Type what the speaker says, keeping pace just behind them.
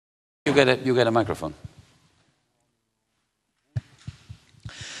you get a microphone.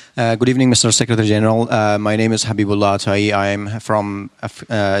 Good evening, Mr. Secretary General. My name is Habibullah Atai. I am from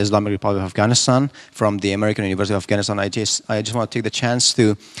Islamic Republic of Afghanistan, from the American University of Afghanistan. I just want to take the chance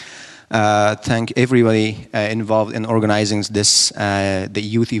to thank everybody involved in organizing this the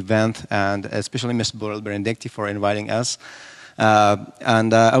youth event, and especially Ms. Burrell Benedicti for inviting us.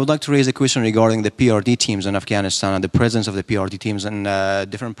 I would like to raise a question regarding the PRD teams in Afghanistan and the presence of the PRD teams in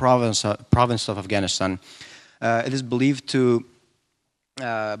different provinces of Afghanistan. It is believed to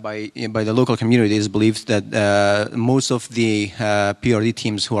by the local community, it is believed that most of the PRD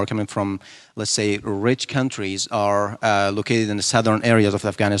teams who are coming from, let's say, rich countries are located in the southern areas of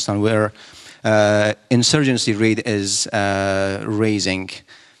Afghanistan, where insurgency rate is rising,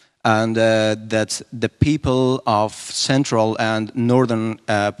 and that the people of central and northern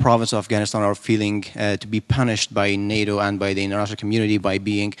province of Afghanistan are feeling to be punished by NATO and by the international community by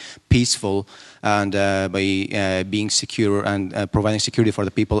being peaceful and by being secure and providing security for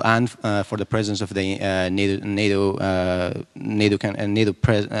the people and for the presence of the NATO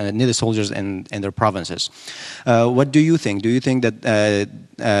soldiers in their provinces. What do you think? Do you think that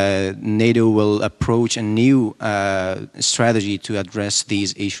NATO will approach a new strategy to address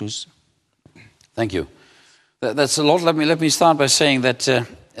these issues? Thank you. That's a lot. Let me start by saying that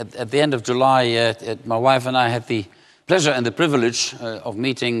at the end of July, my wife and I had the pleasure and the privilege of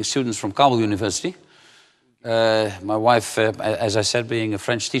meeting students from Kabul University. My wife, as I said, being a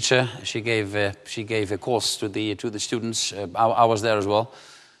French teacher, she gave a course to the students. I was there as well,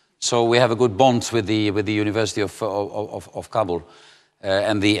 so we have a good bond with the University of Kabul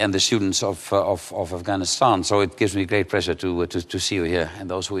and the students of Afghanistan. So it gives me great pleasure to see you here, and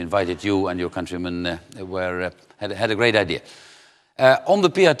those who invited you and your countrymen had a great idea. On the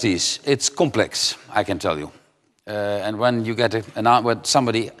PRTs, it's complex, I can tell you. And when you get when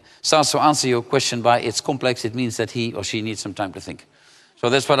somebody starts to answer your question by "it's complex," it means that he or she needs some time to think. So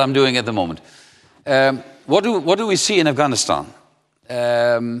that's what I'm doing at the moment. What do we see in Afghanistan?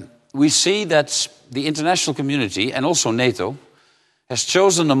 We see that the international community and also NATO has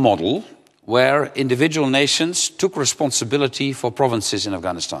chosen a model where individual nations took responsibility for provinces in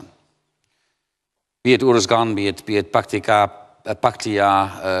Afghanistan. Be it Uruzgan, be it Paktia,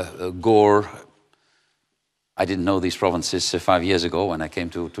 Gore. I didn't know these provinces 5 years ago when I came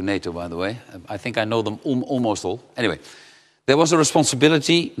to NATO, by the way. I think I know them almost all. Anyway, there was a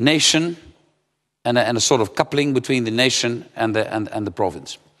responsibility, nation, and a sort of coupling between the nation and the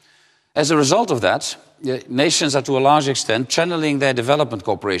province. As a result of that, nations are to a large extent channeling their development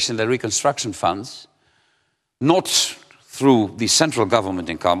cooperation, their reconstruction funds, not through the central government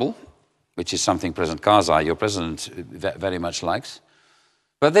in Kabul, which is something President Karzai, your president, very much likes,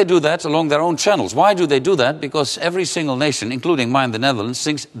 but they do that along their own channels. Why do they do that? Because every single nation, including mine, the Netherlands,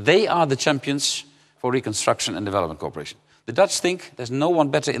 thinks they are the champions for reconstruction and development cooperation. The Dutch think there's no one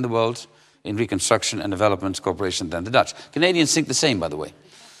better in the world in reconstruction and development cooperation than the Dutch. Canadians think the same, by the way,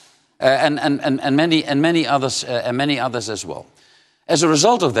 and many others as well. As a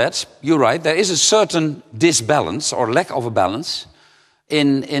result of that, you're right, there is a certain disbalance or lack of a balance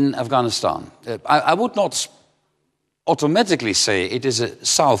in Afghanistan. I would not automatically say it is a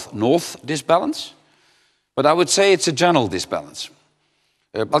south-north disbalance, but I would say it's a general disbalance.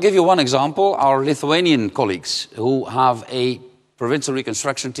 I'll give you one example. Our Lithuanian colleagues who have a provincial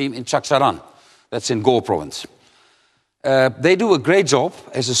reconstruction team in Chaksaran, that's in Gore province. They do a great job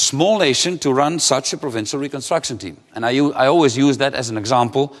as a small nation to run such a provincial reconstruction team. And I always use that as an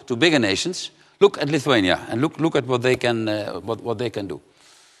example to bigger nations. Look at Lithuania and look at what they can do.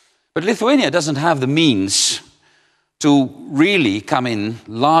 But Lithuania doesn't have the means to really come in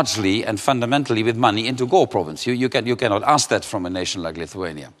largely and fundamentally with money into Gore province. You cannot ask that from a nation like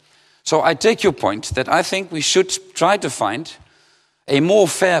Lithuania. So I take your point that I think we should try to find a more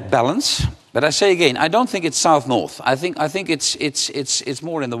fair balance. But I say again, I don't think it's south-north. I think it's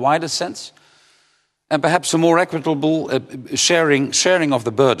more in the wider sense, and perhaps a more equitable sharing of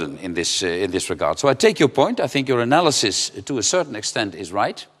the burden in this regard. So I take your point. I think your analysis, to a certain extent, is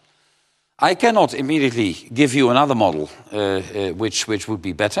right. I cannot immediately give you another model which would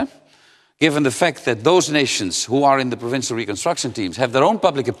be better, given the fact that those nations who are in the provincial reconstruction teams have their own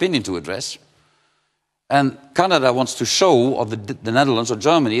public opinion to address. And Canada wants to show, or the Netherlands or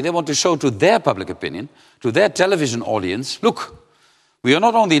Germany, they want to show to their public opinion, to their television audience, look, we are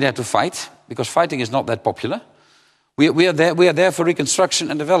not only there to fight, because fighting is not that popular. We are there for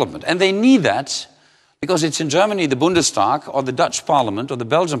reconstruction and development. And they need that because it's in Germany, the Bundestag, or the Dutch parliament, or the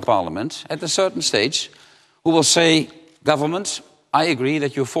Belgian parliament, at a certain stage, who will say, government, I agree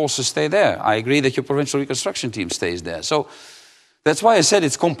that your forces stay there. I agree that your provincial reconstruction team stays there. So That's why I said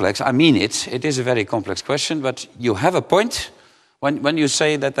it's complex. I mean it. It is a very complex question, but you have a point when you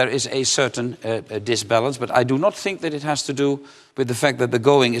say that there is a certain disbalance. But I do not think that it has to do with the fact that the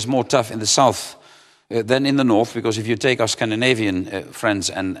going is more tough in the south than in the north. Because if you take our Scandinavian friends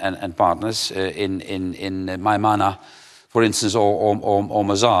and partners in Maimana, for instance, or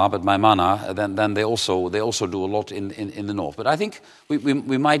Mazar, but Maimana, then they also do a lot in the north. But I think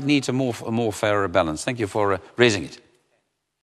we might need a more fairer balance. Thank you for raising it.